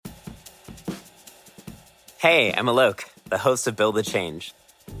Hey, I'm Alok, the host of Build the Change,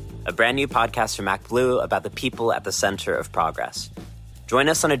 a brand new podcast from MacBlue about the people at the center of progress. Join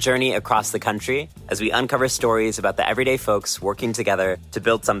us on a journey across the country as we uncover stories about the everyday folks working together to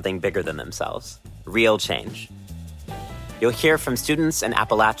build something bigger than themselves, real change. You'll hear from students in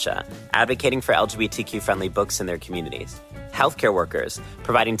Appalachia advocating for LGBTQ-friendly books in their communities, healthcare workers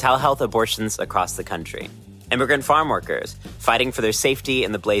providing telehealth abortions across the country, immigrant farm workers fighting for their safety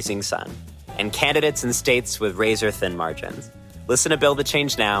in the blazing sun, and candidates in states with razor-thin margins. Listen to Build the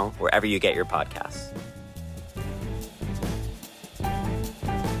Change now, wherever you get your podcasts.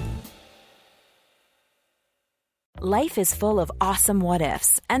 Life is full of awesome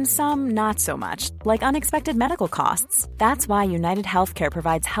what-ifs, and some not so much, like unexpected medical costs. That's why United Healthcare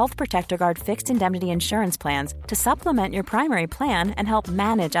provides Health Protector Guard fixed indemnity insurance plans to supplement your primary plan and help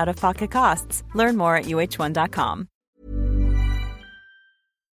manage out-of-pocket costs. Learn more at uh1.com.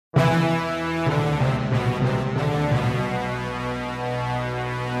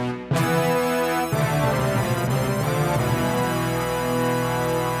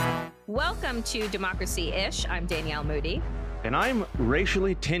 Welcome to Democracy-ish. I'm Danielle Moody. And I'm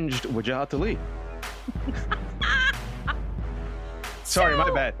racially tinged Wajahat Ali. Sorry,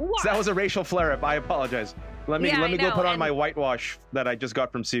 my bad. What? That was a racial flare-up. I apologize. Let me go put on my whitewash that I just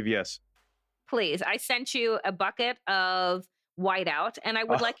got from CVS. Please, I sent you a bucket of whiteout, and I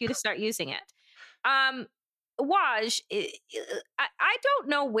would like you to start using it. Waj, I don't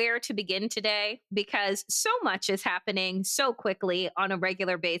know where to begin today because so much is happening so quickly on a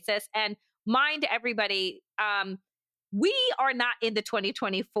regular basis. And mind everybody, we are not in the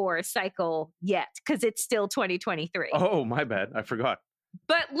 2024 cycle yet because it's still 2023. Oh, my bad. I forgot.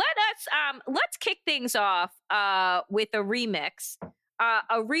 But let's kick things off with a remix,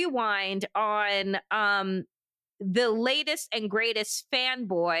 a rewind on the latest and greatest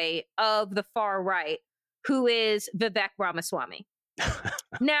fanboy of the far right, who is Vivek Ramaswamy.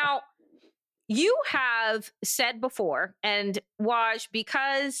 Now, you have said before, and Waj,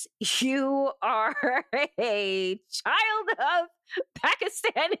 because you are a child of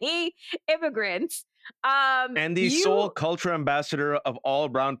Pakistani immigrants, and the sole culture ambassador of all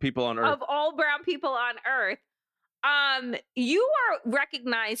brown people on earth. Of all brown people on earth. You are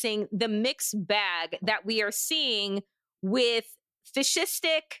recognizing the mixed bag that we are seeing with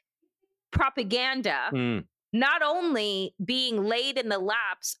fascistic propaganda, not only being laid in the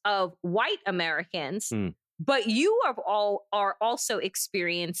laps of white Americans, but you are also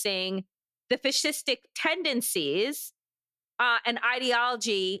experiencing the fascistic tendencies and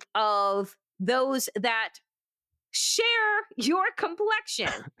ideology of those that share your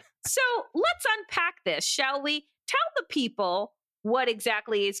complexion. So let's unpack this, shall we? Tell the people what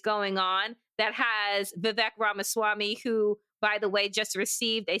exactly is going on that has Vivek Ramaswamy, who, by the way, just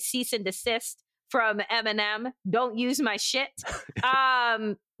received a cease and desist from Eminem. Don't use my shit,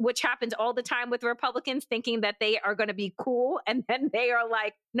 which happens all the time with Republicans thinking that they are going to be cool. And then they are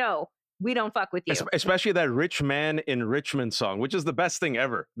like, no, we don't fuck with you. Especially that Rich Man in Richmond song, which is the best thing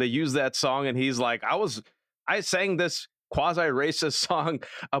ever. They use that song and he's like, I sang this quasi-racist song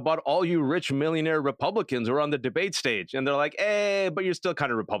about all you rich millionaire Republicans who are on the debate stage. And they're like, hey, but you're still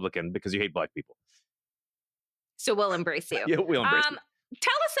kind of Republican because you hate black people. So we'll embrace you. Yeah, we'll embrace you.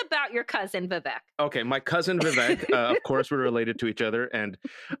 Tell us about your cousin, Vivek. Okay, my cousin Vivek, of course, we're related to each other. And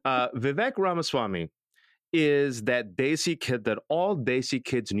Vivek Ramaswamy is that Desi kid that all Desi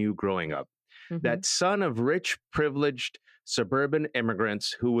kids knew growing up. Mm-hmm. That son of rich, privileged, suburban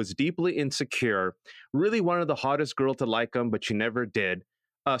immigrants who was deeply insecure, really wanted the hottest girl to like him, but she never did.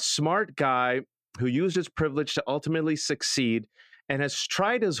 A smart guy who used his privilege to ultimately succeed and has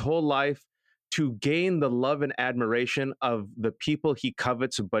tried his whole life to gain the love and admiration of the people he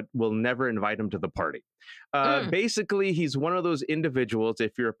covets, but will never invite him to the party. Basically, he's one of those individuals,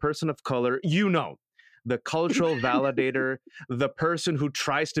 if you're a person of color, the cultural validator, the person who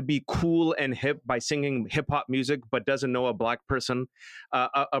tries to be cool and hip by singing hip hop music, but doesn't know a black person,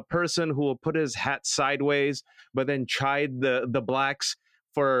 a person who will put his hat sideways, but then chide the blacks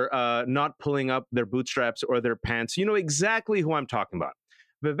for not pulling up their bootstraps or their pants. You know exactly who I'm talking about.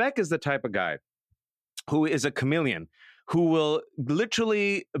 Vivek is the type of guy who is a chameleon, who will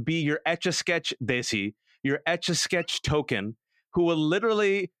literally be your Etch-a-Sketch Desi, your Etch-a-Sketch token, who will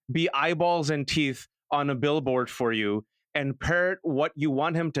literally be eyeballs and teeth on a billboard for you and parrot what you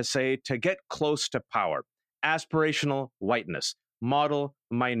want him to say to get close to power. Aspirational whiteness, model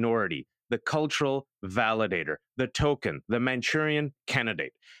minority, the cultural validator, the token, the Manchurian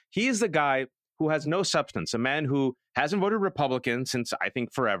candidate. He's the guy who has no substance, a man who hasn't voted Republican since, I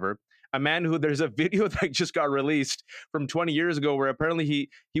think, forever, a man who there's a video that just got released from 20 years ago where apparently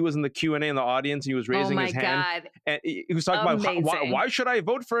he was in the Q&A in the audience. He was raising his hand. And he was talking about why should I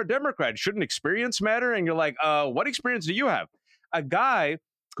vote for a Democrat? Shouldn't experience matter? And you're like, what experience do you have? A guy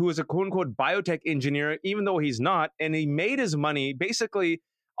who is a quote unquote biotech engineer, even though he's not, and he made his money basically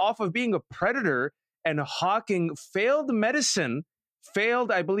off of being a predator and hawking failed medicine.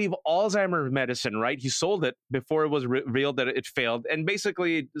 Failed, I believe, Alzheimer's medicine, right? He sold it before it was revealed that it failed and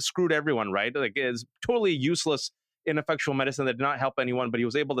basically screwed everyone, right? Like, it's totally useless, ineffectual medicine that did not help anyone, but he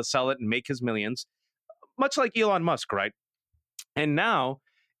was able to sell it and make his millions, much like Elon Musk, right? And now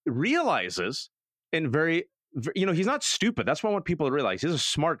realizes, and he's not stupid. That's what I want people to realize. He's a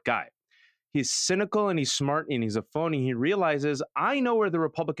smart guy. He's cynical and he's smart and he's a phony. He realizes, I know where the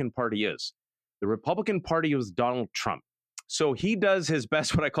Republican Party is. The Republican Party was Donald Trump. So he does his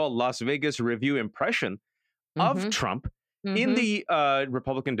best, what I call Las Vegas review impression of Trump in the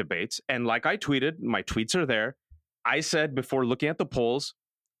Republican debates. And like I tweeted, my tweets are there. I said before looking at the polls,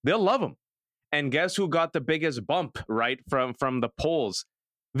 they'll love him. And guess who got the biggest bump, right, from the polls?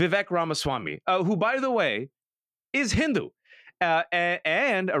 Vivek Ramaswamy, who, by the way, is Hindu.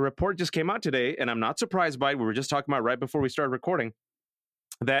 And a report just came out today, and I'm not surprised by it. We were just talking about right before we started recording,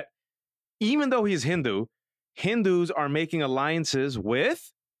 that even though he's Hindu, Hindus are making alliances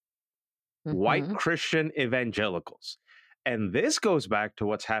with white Christian evangelicals. And this goes back to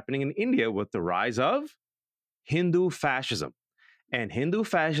what's happening in India with the rise of Hindu fascism. And Hindu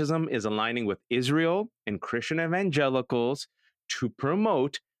fascism is aligning with Israel and Christian evangelicals to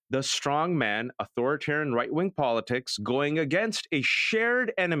promote the strongman, authoritarian right-wing politics going against a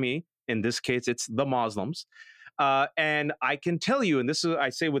shared enemy. In this case, it's the Muslims. And I can tell you, and this is I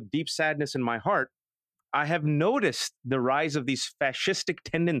say with deep sadness in my heart, I have noticed the rise of these fascistic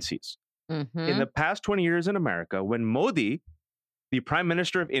tendencies in the past 20 years in America when Modi, the Prime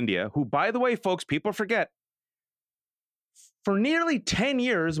Minister of India, who, by the way, folks, people forget, for nearly 10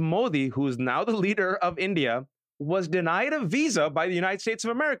 years, Modi, who is now the leader of India, was denied a visa by the United States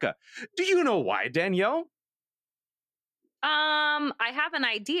of America. Do you know why, Danielle? I have an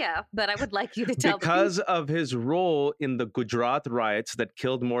idea, but I would like you to tell me. Because of his role in the Gujarat riots that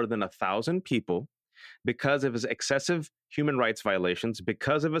killed more than 1,000 people, because of his excessive human rights violations,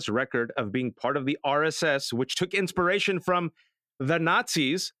 because of his record of being part of the RSS, which took inspiration from the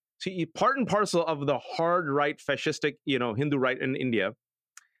Nazis, part and parcel of the hard right, fascistic, Hindu right in India.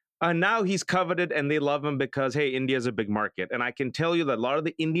 And now he's coveted and they love him because, hey, India is a big market. And I can tell you that a lot of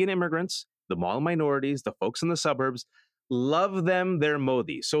the Indian immigrants, the Tamil minorities, the folks in the suburbs, love them their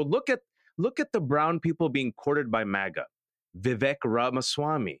Modi. So look at the brown people being courted by MAGA. Vivek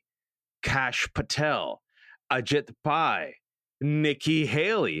Ramaswamy, Kash Patel, Ajit Pai, Nikki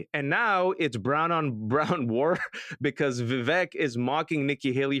Haley. And now it's brown on brown war because Vivek is mocking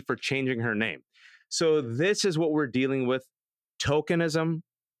Nikki Haley for changing her name. So this is what we're dealing with. Tokenism,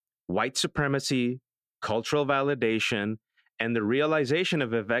 white supremacy, cultural validation, and the realization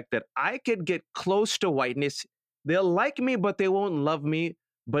of Vivek that I could get close to whiteness. They'll like me, but they won't love me.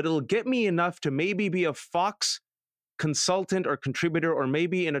 But it'll get me enough to maybe be a Fox consultant or contributor or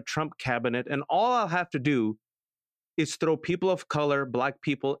maybe in a Trump cabinet. And all I'll have to do is throw people of color, Black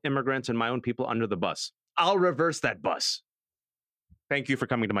people, immigrants, and my own people under the bus. I'll reverse that bus. Thank you for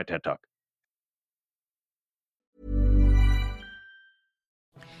coming to my TED Talk.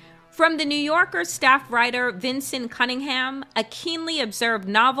 From The New Yorker staff writer Vincent Cunningham, a keenly observed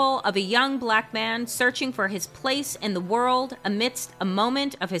novel of a young Black man searching for his place in the world amidst a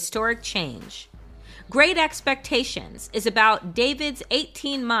moment of historic change. Great Expectations is about David's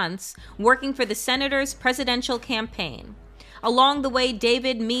 18 months working for the senator's presidential campaign. Along the way,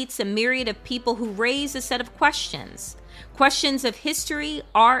 David meets a myriad of people who raise a set of questions. Questions of history,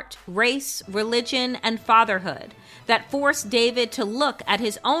 art, race, religion, and fatherhood that force David to look at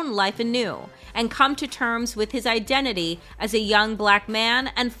his own life anew and come to terms with his identity as a young Black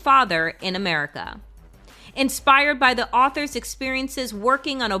man and father in America. Inspired by the author's experiences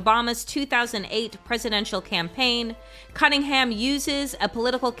working on Obama's 2008 presidential campaign, Cunningham uses a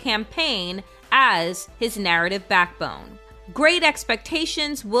political campaign as his narrative backbone. Great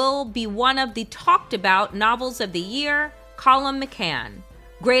Expectations will be one of the talked about novels of the year, Colum McCann.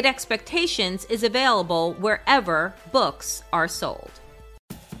 Great Expectations is available wherever books are sold.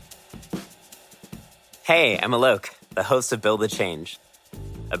 Hey, I'm Alok, the host of Build the Change,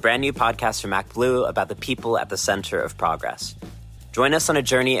 a brand new podcast from MacBlue about the people at the center of progress. Join us on a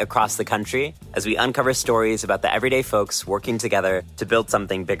journey across the country as we uncover stories about the everyday folks working together to build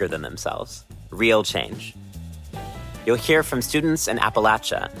something bigger than themselves. Real change. You'll hear from students in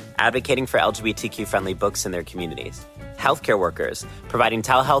Appalachia advocating for LGBTQ-friendly books in their communities, healthcare workers providing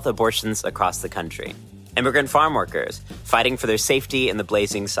telehealth abortions across the country, immigrant farm workers fighting for their safety in the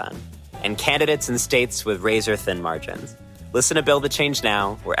blazing sun, and candidates in states with razor-thin margins. Listen to Build the Change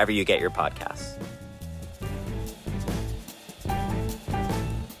now, wherever you get your podcasts.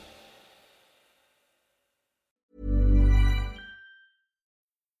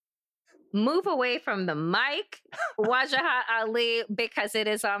 Move away from the mic, Wajahat Ali, because it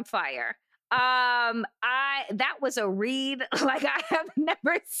is on fire. That was a read like I have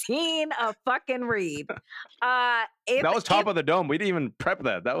never seen a fucking read. That was top of the dome. We didn't even prep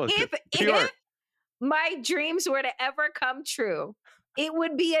that. That was pure. If my dreams were to ever come true, it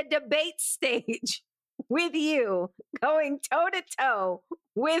would be a debate stage with you going toe to toe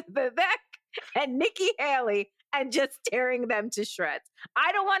with Vivek and Nikki Haley and just tearing them to shreds.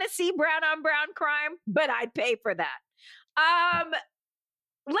 I don't want to see brown on brown crime, but I'd pay for that.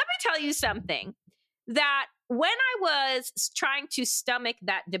 Let me tell you something, that when I was trying to stomach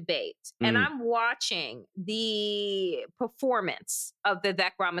that debate and I'm watching the performance of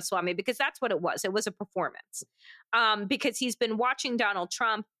Vivek Ramaswamy, because that's what it was a performance, because he's been watching Donald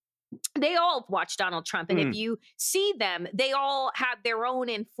Trump. They all watch Donald Trump. And if you see them, they all have their own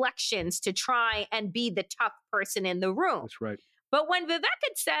inflections to try and be the tough person in the room. That's right. But when Vivek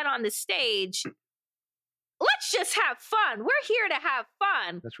had said on the stage, let's just have fun. We're here to have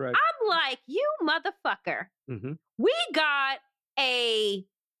fun. That's right. I'm like, you motherfucker. Mm-hmm. We got a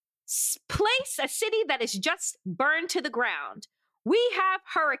place, a city that is just burned to the ground. We have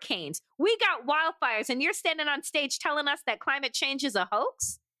hurricanes. We got wildfires. And you're standing on stage telling us that climate change is a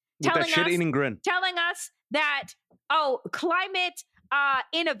hoax? With that shit-eating grin. Telling us that, climate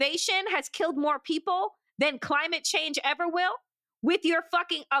innovation has killed more people than climate change ever will? With your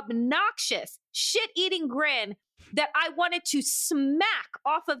fucking obnoxious shit-eating grin that I wanted to smack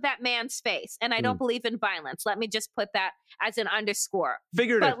off of that man's face. And I don't believe in violence. Let me just put that as an underscore.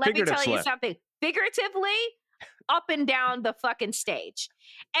 Figurative. But let me tell you something. Figuratively, up and down the fucking stage.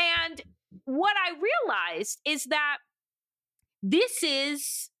 And what I realized is that this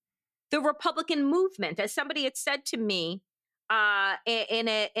is the Republican movement. As somebody had said to me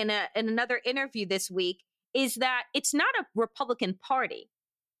in another interview this week, is that it's not a Republican Party.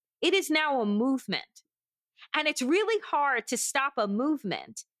 It is now a movement. And it's really hard to stop a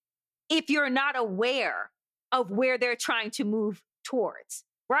movement if you're not aware of where they're trying to move towards,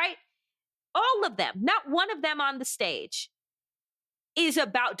 right? All of them, not one of them on the stage is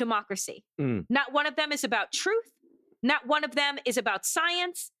about democracy. Not one of them is about truth. Not one of them is about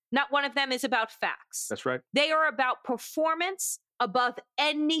science. Not one of them is about facts. That's right. They are about performance above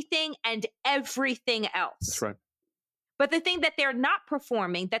anything and everything else. That's right. But the thing that they're not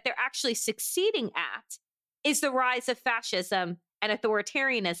performing, that they're actually succeeding at, is the rise of fascism and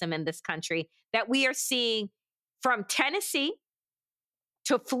authoritarianism in this country that we are seeing from Tennessee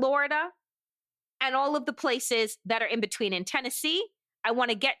to Florida and all of the places that are in between. In Tennessee, I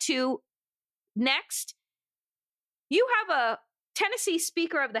want to get to next. You have a Tennessee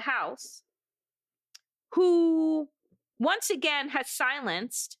Speaker of the House who once again has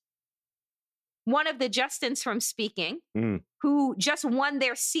silenced one of the Justins from speaking, who just won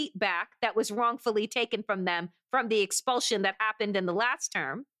their seat back that was wrongfully taken from them from the expulsion that happened in the last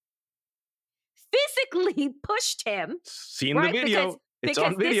term, physically pushed him. Seen the video. It's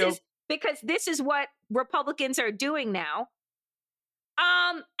on video. Because this is what Republicans are doing now.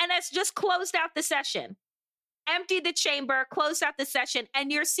 And has just closed out the session. Emptied the chamber, closed out the session,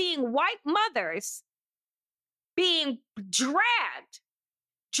 and you're seeing white mothers being dragged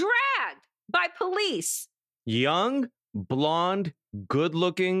by police. Young, blonde,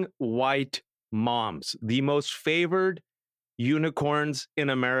 good-looking white moms, the most favored unicorns in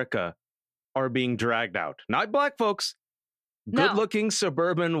America, are being dragged out. Not black folks, good-looking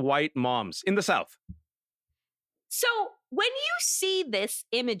suburban white moms in the South. So when you see this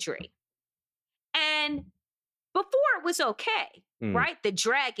imagery, and before it was okay, right? The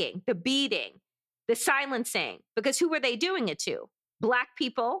dragging, the beating, the silencing, because who were they doing it to? Black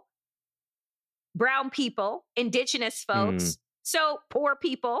people, brown people, indigenous folks, so poor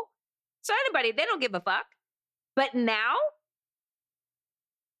people. So anybody, they don't give a fuck. But now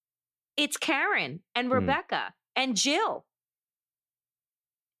it's Karen and Rebecca and Jill.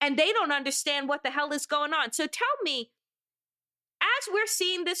 And they don't understand what the hell is going on. So tell me, as we're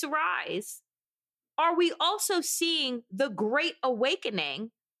seeing this rise, are we also seeing the Great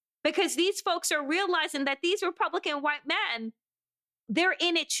Awakening? Because these folks are realizing that these Republican white men, they're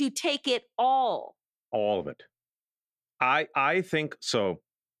in it to take it all. All of it. I think so.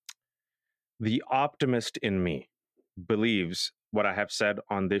 The optimist in me believes what I have said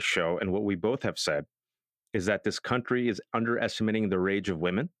on this show and what we both have said, is that this country is underestimating the rage of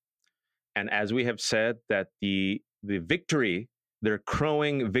women. And as we have said, that the victory, their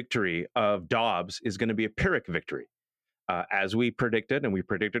crowing victory of Dobbs is going to be a Pyrrhic victory. As we predicted, and we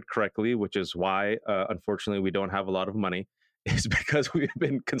predicted correctly, which is why, unfortunately, we don't have a lot of money, is because we've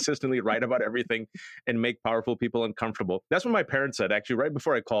been consistently right about everything and make powerful people uncomfortable. That's what my parents said, actually, right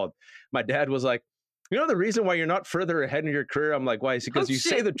before I called. My dad was like, you know, the reason why you're not further ahead in your career? I'm like, why? It's because you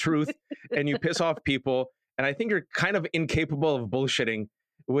say the truth and you piss off people. And I think you're kind of incapable of bullshitting,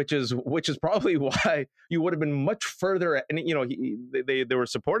 which is probably why you would have been much further. And, you know, they were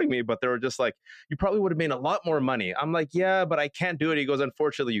supporting me, but they were just like, you probably would have made a lot more money. I'm like, yeah, but I can't do it. He goes,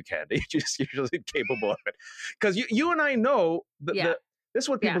 unfortunately, you can't. You're just incapable of it. Because you and I know, this is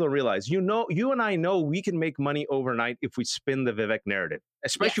what people don't realize. You and I know we can make money overnight if we spin the Vivek narrative,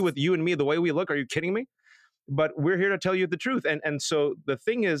 especially with you and me, the way we look. Are you kidding me? But we're here to tell you the truth. And so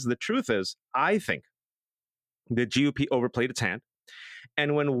the truth is, I think the GOP overplayed its hand.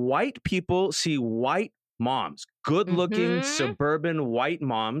 And when white people see white moms, good-looking suburban white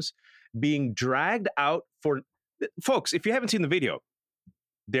moms being dragged out for, folks, if you haven't seen the video,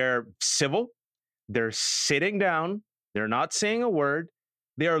 they're civil, they're sitting down, they're not saying a word,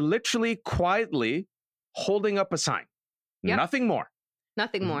 they are literally quietly holding up a sign. Nothing more.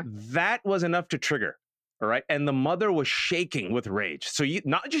 Nothing more. That was enough to trigger. All right. And the mother was shaking with rage. So you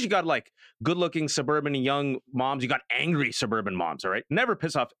got like good looking suburban young moms, you got angry suburban moms. All right. Never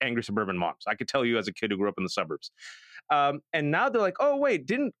piss off angry suburban moms. I could tell you as a kid who grew up in the suburbs. And now they're like, oh, wait,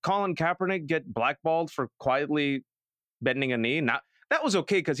 didn't Colin Kaepernick get blackballed for quietly bending a knee? Now, that was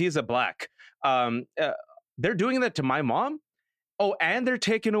okay because he's a black. They're doing that to my mom. Oh, and they're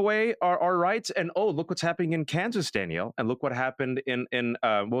taking away our rights. And oh, look what's happening in Kansas, Danielle. And look what happened in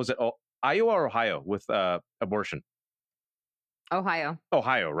what was it? Oh, Iowa or Ohio with abortion? Ohio,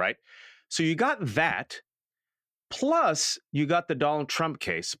 right? So you got that, plus you got the Donald Trump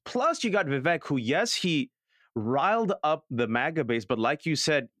case, plus you got Vivek, who, yes, he riled up the MAGA base, but like you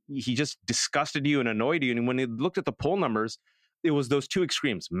said, he just disgusted you and annoyed you. And when he looked at the poll numbers, it was those two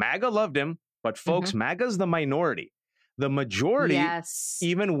extremes. MAGA loved him, but folks, MAGA's the minority. The majority,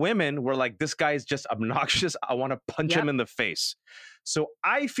 even women, were like, this guy's just obnoxious. I want to punch him in the face. So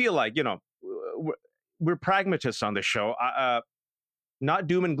I feel like, you know, we're pragmatists on this show. Not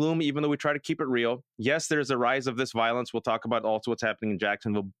doom and gloom, even though we try to keep it real. Yes, there's a rise of this violence. We'll talk about also what's happening in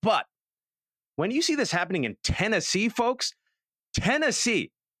Jacksonville. But when you see this happening in Tennessee, folks,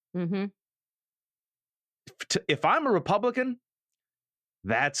 Tennessee, if I'm a Republican,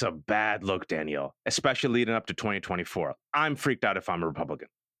 that's a bad look, Danielle, especially leading up to 2024. I'm freaked out if I'm a Republican.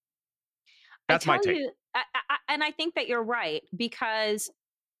 That's my take. And I think that you're right, because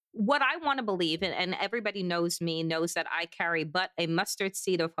what I want to believe, and everybody knows me, knows that I carry but a mustard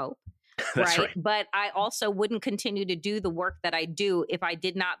seed of hope. That's right. But I also wouldn't continue to do the work that I do if I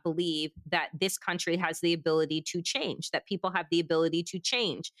did not believe that this country has the ability to change, that people have the ability to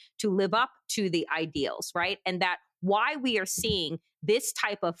change, to live up to the ideals, right? And that why we are seeing this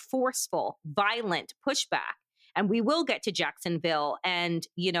type of forceful, violent pushback. And we will get to Jacksonville and,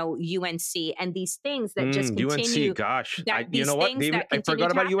 you know, UNC and these things that just continue. UNC, gosh. You know what, David? I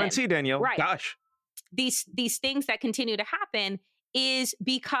forgot about UNC, Danielle. Right. Gosh. These things that continue to happen is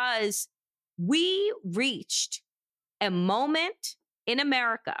because we reached a moment in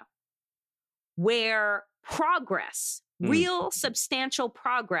America where progress, real substantial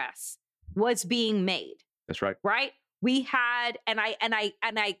progress, was being made. That's right. Right? We had, everybody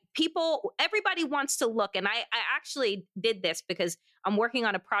wants to look, and I actually did this because I'm working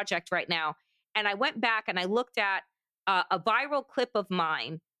on a project right now. And I went back and I looked at a viral clip of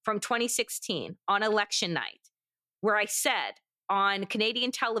mine from 2016 on election night, where I said on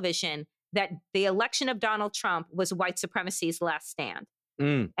Canadian television that the election of Donald Trump was white supremacy's last stand.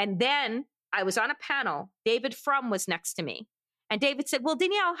 And then I was on a panel. David Frum was next to me. And David said, well,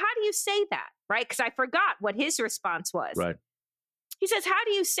 Danielle, how do you say that? Right? Because I forgot what his response was. Right. He says, how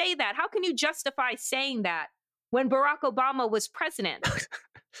do you say that? How can you justify saying that when Barack Obama was president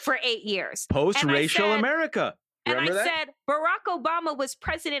for 8 years? Post-racial America. Remember that? Said, Barack Obama was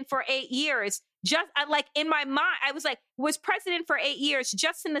president for 8 years. Just like in my mind, I was like, was president for 8 years,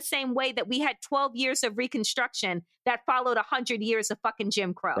 just in the same way that we had 12 years of Reconstruction that followed 100 years of fucking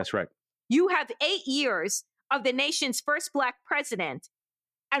Jim Crow. That's right. You have 8 years of the nation's first Black president.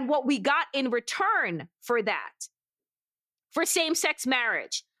 And what we got in return for that, for same-sex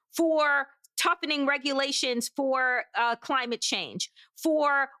marriage, for toughening regulations for climate change,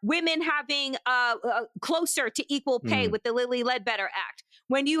 for women having closer to equal pay with the Lilly Ledbetter Act,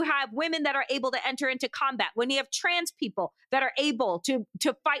 when you have women that are able to enter into combat, when you have trans people that are able to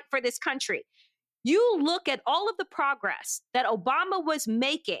fight for this country. You look at all of the progress that Obama was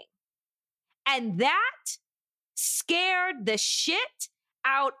making, and that scared the shit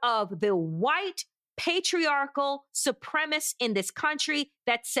out of the white patriarchal supremacists in this country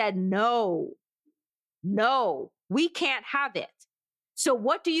that said, no, we can't have it. So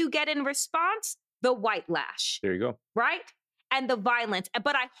what do you get in response? The white lash. There you go. Right? And the violence.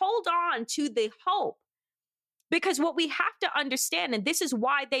 But I hold on to the hope, because what we have to understand, and this is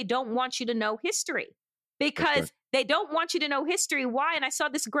why they don't want you to know history, because they don't want you to know history. Why? And I saw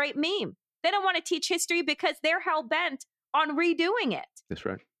this great meme. They don't want to teach history because they're hell-bent on redoing it. That's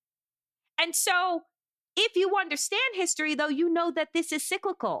right. And so if you understand history, though, you know that this is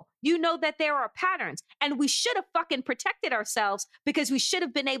cyclical. You know that there are patterns. And we should have fucking protected ourselves, because we should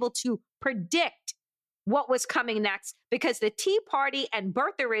have been able to predict what was coming next, because the Tea Party and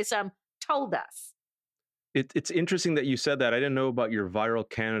birtherism told us. It's interesting that you said that. I didn't know about your viral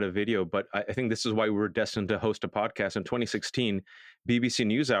Canada video, but I think this is why we were destined to host a podcast. In 2016, BBC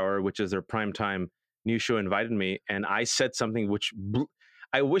NewsHour, which is their primetime news show, invited me, and I said something which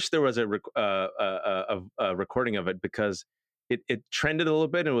I wish there was a recording of it, because it trended a little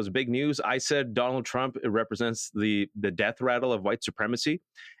bit and it was big news. I said Donald Trump represents the death rattle of white supremacy,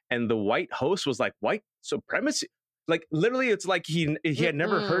 and the white host was like, white supremacy? Like, literally, it's like he had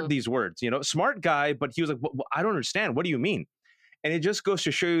never heard these words, smart guy, but he was like, well, I don't understand. What do you mean? And it just goes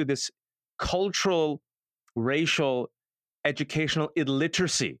to show you this cultural, racial, educational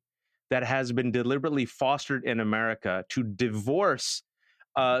illiteracy that has been deliberately fostered in America to divorce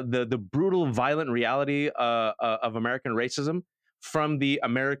the brutal, violent reality of American racism from the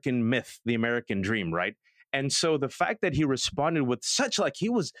American myth, the American dream, right? And so the fact that he responded with such, like,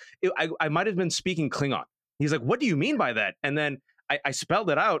 I might have been speaking Klingon. He's like, what do you mean by that? And then I spelled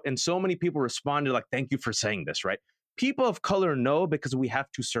it out, and so many people responded like, thank you for saying this, right? People of color know because we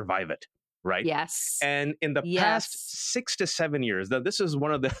have to survive it, right? Yes. And in the past 6 to 7 years, now this is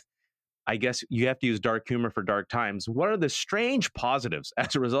one of the, I guess you have to use dark humor for dark times. One of the strange positives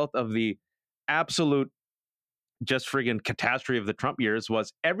as a result of the absolute just friggin' catastrophe of the Trump years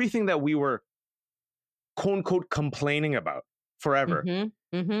was everything that we were quote unquote complaining about forever.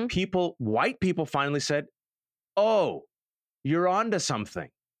 White people finally said, oh, you're onto something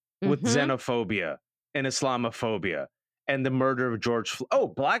with xenophobia and Islamophobia and the murder of George Floyd. Oh,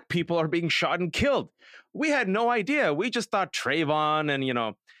 black people are being shot and killed. We had no idea. We just thought Trayvon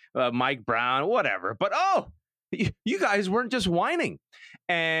and, Mike Brown, whatever. But, you guys weren't just whining.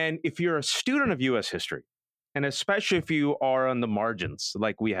 And if you're a student of U.S. history, and especially if you are on the margins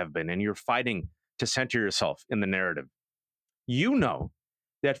like we have been, and you're fighting to center yourself in the narrative, you know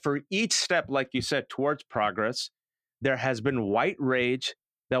that for each step, like you said, towards progress, there has been white rage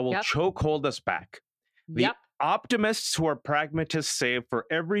that will chokehold us back. The optimists who are pragmatists say for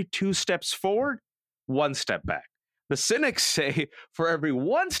every 2 steps forward, 1 step back. The cynics say for every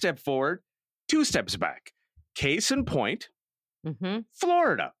 1 step forward, 2 steps back. Case in point,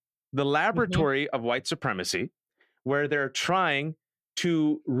 Florida, the laboratory of white supremacy, where they're trying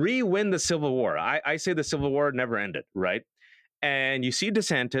to re-win the Civil War. I say the Civil War never ended, right? And you see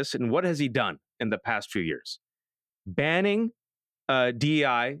DeSantis, and what has he done in the past few years? Banning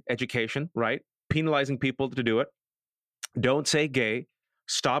DEI education, right? Penalizing people to do it. Don't say gay.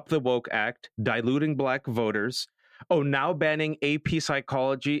 Stop the Woke Act. Diluting black voters. Oh, now banning AP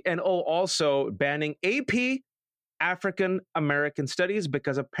psychology. And also banning AP African American studies,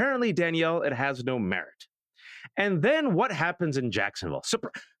 because apparently, Danielle, it has no merit. And then what happens in Jacksonville?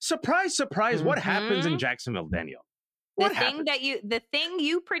 Surprise, surprise. What happens in Jacksonville, Danielle? The thing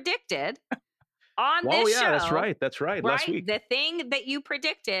you predicted on this show. Oh, yeah, that's right. Last week. The thing that you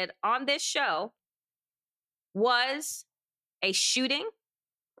predicted on this show was a shooting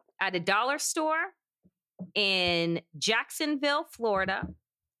at a dollar store in Jacksonville, Florida,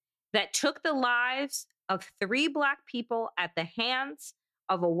 that took the lives of 3 black people at the hands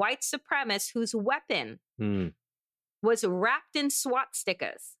of a white supremacist whose weapon was wrapped in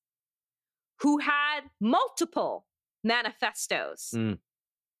swastikas, who had multiple manifestos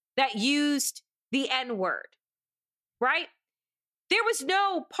that used the N-word, right? There was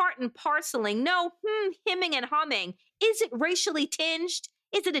no part and parceling, no hemming and humming. Is it racially tinged?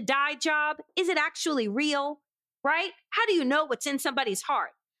 Is it a dye job? Is it actually real, right? How do you know what's in somebody's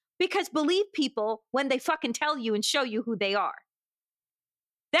heart? Because believe people when they fucking tell you and show you who they are.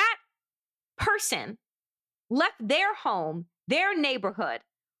 That person left their home, their neighborhood,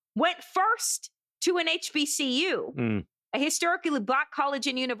 went first to an HBCU, a historically black college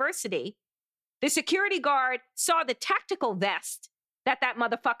and university. The security guard saw the tactical vest that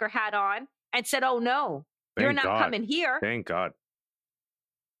motherfucker had on and said, oh no, you're not coming here. Thank God.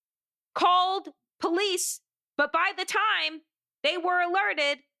 Called police, but by the time they were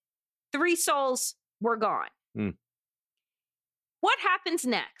alerted, 3 souls were gone. What happens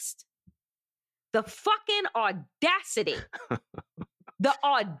next? The fucking audacity, the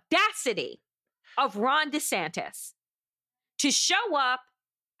audacity of Ron DeSantis to show up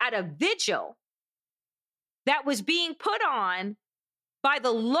at a vigil that was being put on by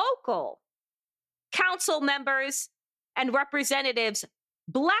the local council members and representatives,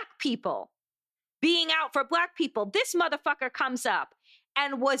 Black people, being out for Black people. This motherfucker comes up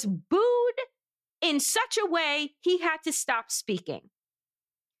and was booed in such a way he had to stop speaking.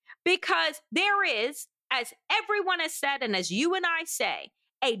 Because there is, as everyone has said, and as you and I say,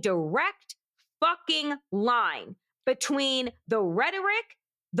 a direct fucking line between the rhetoric,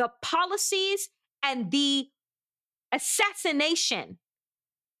 the policies, and the assassination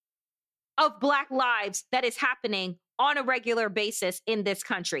of Black lives that is happening on a regular basis in this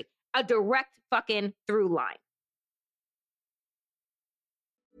country. A direct fucking through line.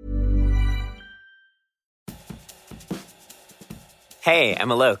 Hey, I'm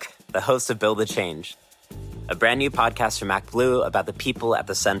Alok, the host of Build the Change, a brand new podcast from MacBlue about the people at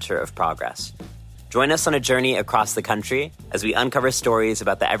the center of progress. Join us on a journey across the country as we uncover stories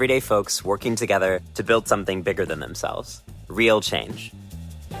about the everyday folks working together to build something bigger than themselves. Real change.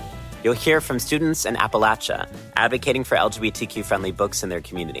 You'll hear from students in Appalachia advocating for LGBTQ-friendly books in their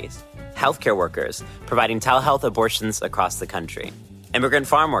communities, healthcare workers providing telehealth abortions across the country, immigrant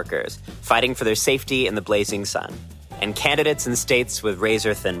farm workers fighting for their safety in the blazing sun, and candidates in states with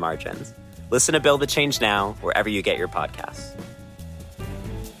razor-thin margins. Listen to Build the Change now, wherever you get your podcasts.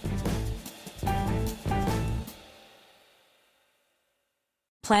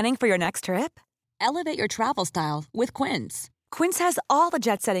 Planning for your next trip? Elevate your travel style with Quince. Quince has all the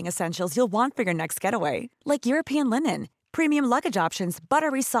jet-setting essentials you'll want for your next getaway, like European linen, premium luggage options,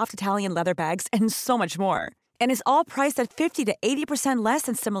 buttery soft Italian leather bags, and so much more. And is all priced at 50 to 80% less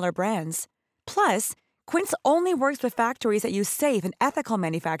than similar brands. Plus, Quince only works with factories that use safe and ethical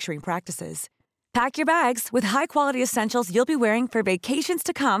manufacturing practices. Pack your bags with high-quality essentials you'll be wearing for vacations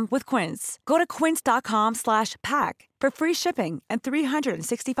to come with Quince. Go to quince.com/pack for free shipping and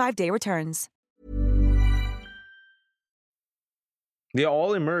 365-day returns. They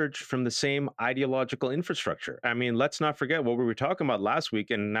all emerge from the same ideological infrastructure. I mean, let's not forget what we were talking about last week,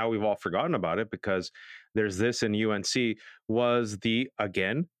 and now we've all forgotten about it because there's this in UNC, was the,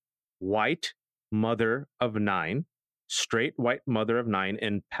 again, white mother of 9, straight white mother of 9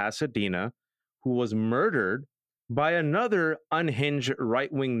 in Pasadena, who was murdered by another unhinged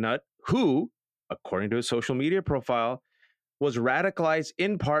right-wing nut who, according to his social media profile, was radicalized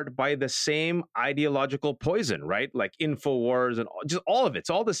in part by the same ideological poison, right? Like InfoWars and just all of it. It's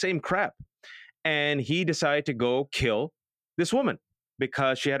all the same crap. And he decided to go kill this woman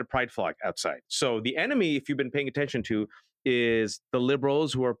because she had a pride flag outside. So the enemy, if you've been paying attention to, is the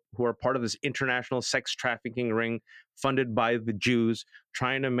liberals who are part of this international sex trafficking ring funded by the Jews,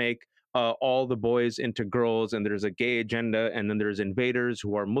 trying to make all the boys into girls, and there's a gay agenda, and then there's invaders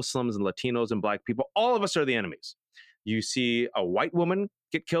who are Muslims and Latinos and Black people. All of us are the enemies. You see a white woman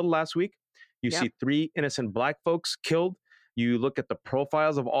get killed last week. You see 3 innocent Black folks killed. You look at the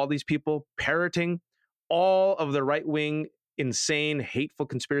profiles of all these people parroting all of the right-wing, insane, hateful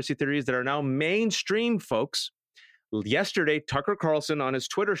conspiracy theories that are now mainstream, folks. Yesterday, Tucker Carlson on his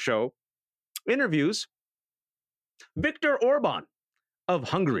Twitter show interviews Viktor Orban of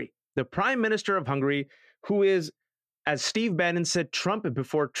Hungary, the prime minister of Hungary, who is, as Steve Bannon said, Trump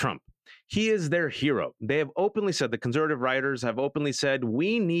before Trump. He is their hero. They have openly said, the conservative writers have openly said,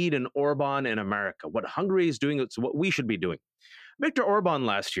 we need an Orban in America. What Hungary is doing is what we should be doing. Viktor Orban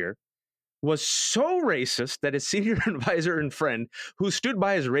last year was so racist that his senior advisor and friend, who stood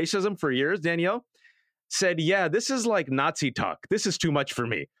by his racism for years, Danielle, said, yeah, this is like Nazi talk. This is too much for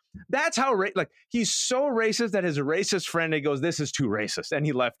me. That's how, he's so racist that his racist friend, he goes, this is too racist. And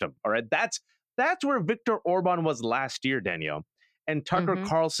he left him. All right. That's where Viktor Orban was last year, Danielle. And Tucker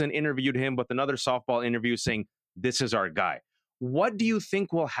Carlson interviewed him with another softball interview saying, this is our guy. What do you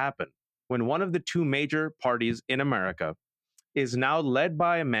think will happen when one of the 2 major parties in America is now led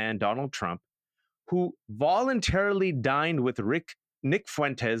by a man, Donald Trump, who voluntarily dined with Nick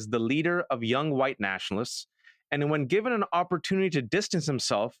Fuentes, the leader of young white nationalists, and when given an opportunity to distance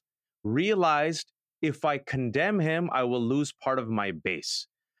himself, realized, if I condemn him, I will lose part of my base.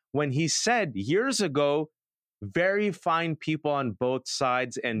 When he said years ago, very fine people on both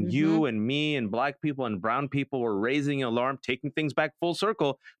sides, and you and me and Black people and brown people were raising an alarm, taking things back full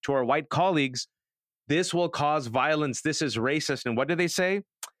circle to our white colleagues, this will cause violence, this is racist. And what did they say?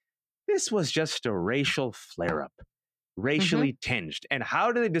 This was just a racial flare-up. Racially tinged. And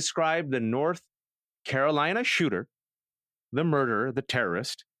how do they describe the North Carolina shooter, the murderer, the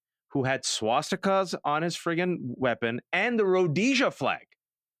terrorist, who had swastikas on his friggin' weapon and the Rhodesia flag.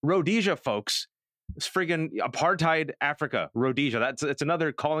 Rhodesia, folks. It's friggin' apartheid Africa, Rhodesia. It's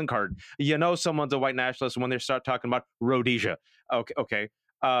another calling card. You know someone's a white nationalist when they start talking about Rhodesia. Okay.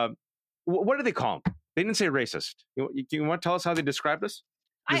 What do they call him? They didn't say racist. You want to tell us how they describe this?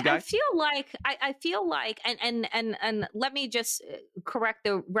 I feel like, and let me just correct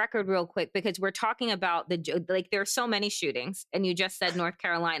the record real quick, because we're talking about there are so many shootings, and you just said North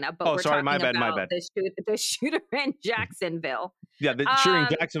Carolina, but we're talking about the shooter in Jacksonville. Yeah, the shooter in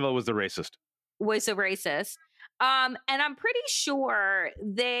Jacksonville was the racist. And I'm pretty sure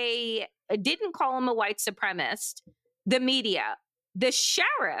they didn't call him a white supremacist. The media, the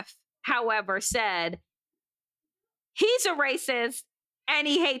sheriff, however, said he's a racist and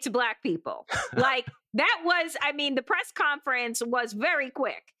he hates black people. Like, that was, I mean, the press conference was very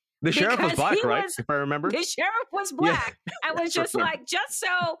quick. The sheriff was black, right? If I remember. The sheriff was black. Yeah. And was just like, just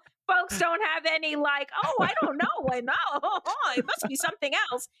so folks don't have any like, oh, I don't know. And it must be something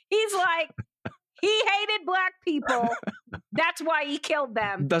else. He's like, he hated black people. That's why he killed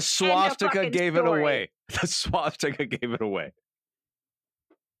them. The swastika gave it away. The swastika gave it away.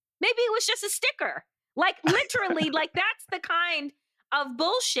 Maybe it was just a sticker. Like, literally, like, that's the kind of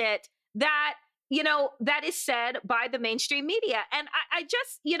bullshit that, that is said by the mainstream media. And I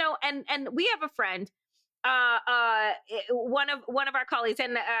just, and we have a friend, one of our colleagues,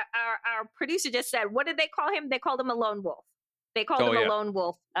 and our producer just said, what did they call him? They called him a lone wolf. They called him a lone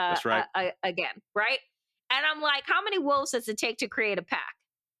wolf That's right. Again, right? And I'm like, how many wolves does it take to create a pack?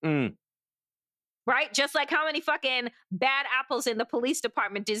 Right? Just like how many fucking bad apples in the police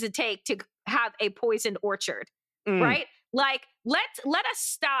department does it take to have a poisoned orchard? Right? Like, let us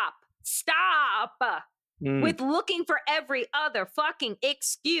stop with looking for every other fucking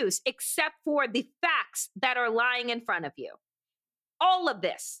excuse except for the facts that are lying in front of you. All of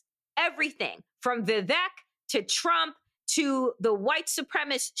this, everything from Vivek to Trump to the white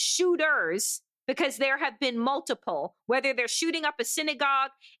supremacist shooters, because there have been multiple, whether they're shooting up a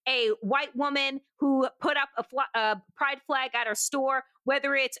synagogue, a white woman who put up a pride flag at her store,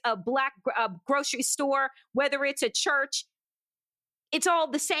 whether it's a black grocery store, whether it's a church, it's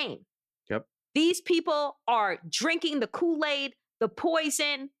all the same. Yep. These people are drinking the Kool-Aid, the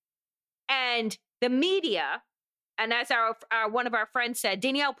poison, and the media. And as our one of our friends said,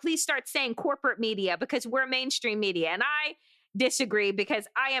 Danielle, please start saying corporate media, because we're mainstream media. And I disagree, because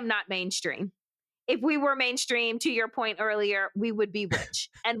I am not mainstream. If we were mainstream, to your point earlier, we would be rich,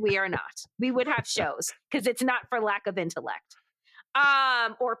 and we are not. We would have shows, because it's not for lack of intellect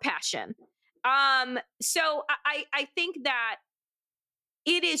or passion. So I think that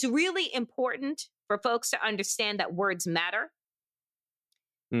it is really important for folks to understand that words matter,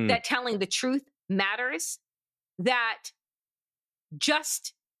 that telling the truth matters, that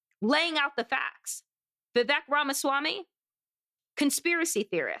just laying out the facts. Vivek Ramaswamy, conspiracy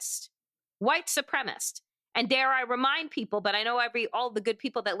theorist, white supremacist. And dare I remind people, but I know all the good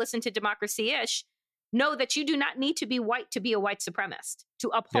people that listen to Democracy-ish know that you do not need to be white to be a white supremacist, to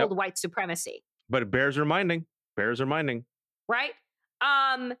uphold white supremacy. But it bears reminding. Right?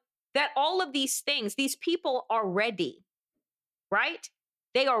 That all of these things, these people are ready, right?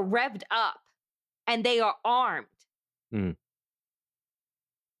 They are revved up and they are armed.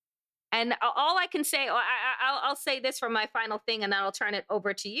 And all I can say, I'll say this for my final thing, and then I'll turn it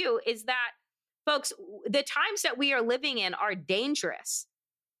over to you, is that, folks, the times that we are living in are dangerous,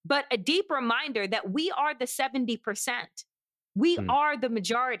 but a deep reminder that we are the 70%. We are the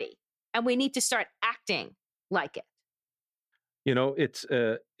majority, and we need to start acting like it.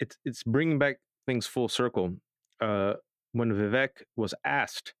 It's bringing back things full circle. When Vivek was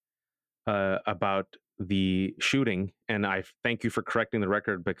asked about the shooting, and I thank you for correcting the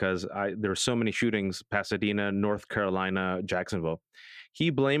record, because there were so many shootings, Pasadena, North Carolina, Jacksonville.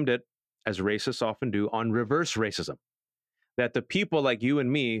 He blamed it, as racists often do, on reverse racism. That the people like you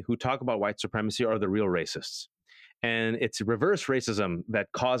and me who talk about white supremacy are the real racists. And it's reverse racism that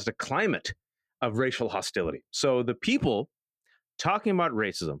caused a climate of racial hostility. So the people talking about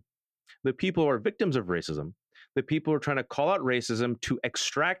racism, the people who are victims of racism, the people who are trying to call out racism to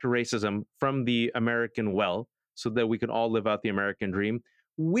extract racism from the American well so that we can all live out the American dream,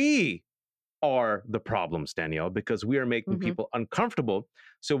 we are the problems, Danielle, because we are making people uncomfortable.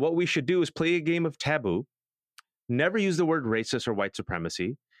 So what we should do is play a game of taboo, never use the word racist or white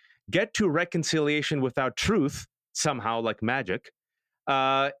supremacy, get to reconciliation without truth, somehow like magic,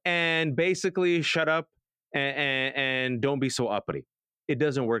 and basically shut up and don't be so uppity. It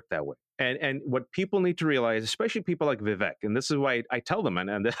doesn't work that way. And what people need to realize, especially people like Vivek, and this is why I tell them,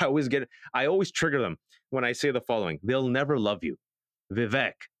 and I always trigger them when I say the following: they'll never love you.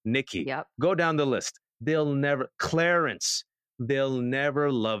 Vivek, Nikki, Yep. go down the list. Clarence, they'll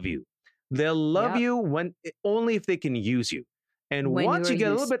never love you. They'll love you only if they can use you. And When once you you're get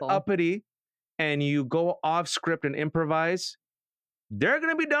a little bit useful. uppity and you go off script and improvise, they're going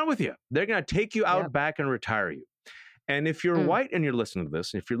to be done with you. They're going to take you out back and retire you. And if you're white and you're listening to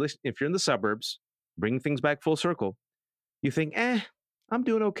this, if you're in the suburbs, bringing things back full circle, you think, I'm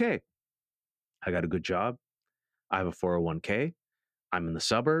doing okay. I got a good job. I have a 401k. I'm in the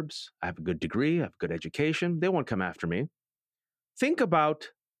suburbs. I have a good degree. I have a good education. They won't come after me. Think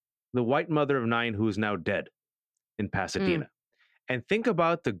about the white mother of 9 who is now dead in Pasadena. And think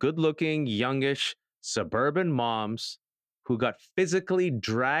about the good-looking, youngish, suburban moms who got physically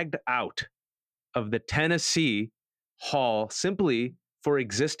dragged out of the Tennessee hall simply for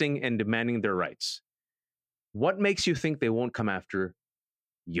existing and demanding their rights. What makes you think they won't come after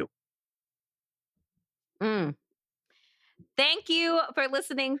you? Thank you for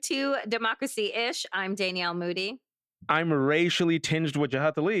listening to Democracy-ish. I'm Danielle Moody. I'm racially tinged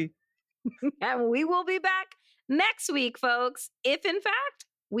Wajahat Ali. And we will be back next week, folks, if in fact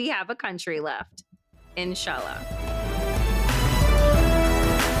we have a country left. Inshallah.